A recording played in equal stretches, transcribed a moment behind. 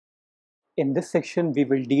In this section, we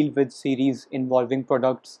will deal with series involving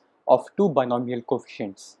products of two binomial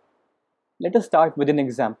coefficients. Let us start with an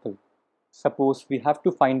example. Suppose we have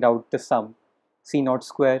to find out the sum c0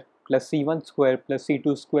 square plus c1 square plus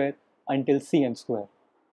c2 square until cn square.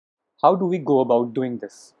 How do we go about doing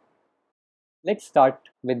this? Let's start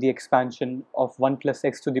with the expansion of 1 plus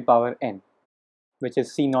x to the power n, which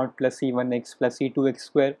is c0 plus c1x plus c2x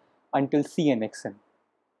square until cnxn.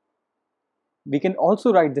 We can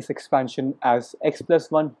also write this expansion as x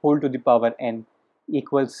plus 1 whole to the power n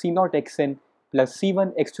equals c0 xn plus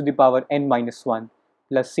c1 x to the power n minus 1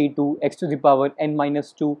 plus c2 x to the power n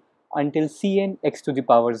minus 2 until cn x to the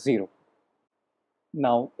power 0.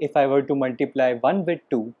 Now, if I were to multiply 1 with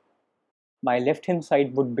 2, my left hand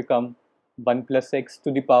side would become 1 plus x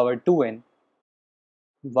to the power 2n,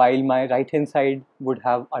 while my right hand side would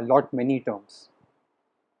have a lot many terms.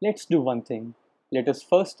 Let's do one thing. Let us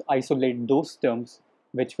first isolate those terms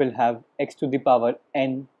which will have x to the power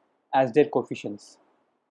n as their coefficients.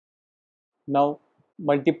 Now,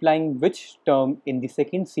 multiplying which term in the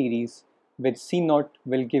second series with c0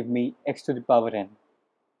 will give me x to the power n.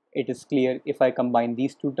 It is clear if I combine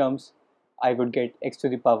these two terms, I would get x to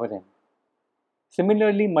the power n.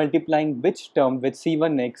 Similarly, multiplying which term with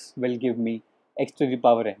c1x will give me x to the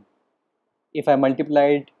power n. If I multiply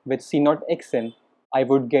it with c0 xn, I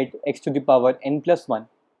would get x to the power n plus 1,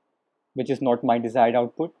 which is not my desired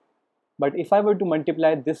output. But if I were to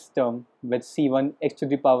multiply this term with c1 x to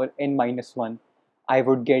the power n minus 1, I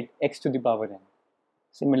would get x to the power n.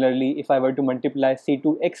 Similarly, if I were to multiply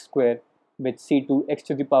c2 x square with c2 x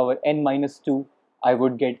to the power n minus 2, I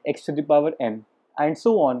would get x to the power n, and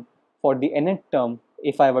so on for the nth term.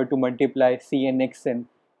 If I were to multiply cn xn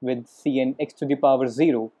with cn x to the power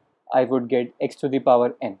 0, I would get x to the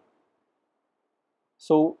power n.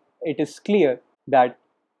 So it is clear that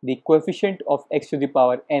the coefficient of x to the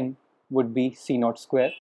power n would be c0 square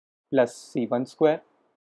plus c1 square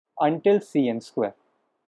until cn square,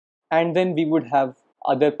 and then we would have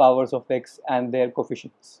other powers of x and their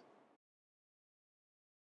coefficients.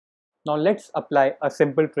 Now let's apply a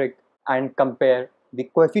simple trick and compare the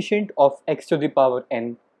coefficient of x to the power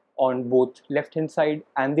n on both left hand side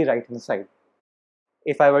and the right hand side.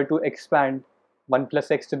 If I were to expand 1 plus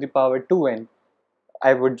x to the power 2n,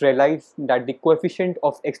 I would realize that the coefficient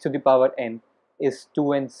of x to the power n is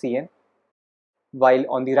 2n cn, while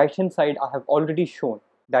on the right hand side I have already shown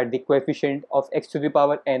that the coefficient of x to the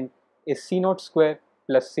power n is c0 square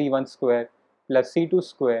plus c1 square plus c2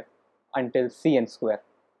 square until cn square,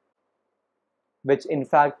 which in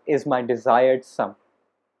fact is my desired sum.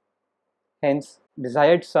 Hence,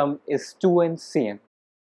 desired sum is 2n cn.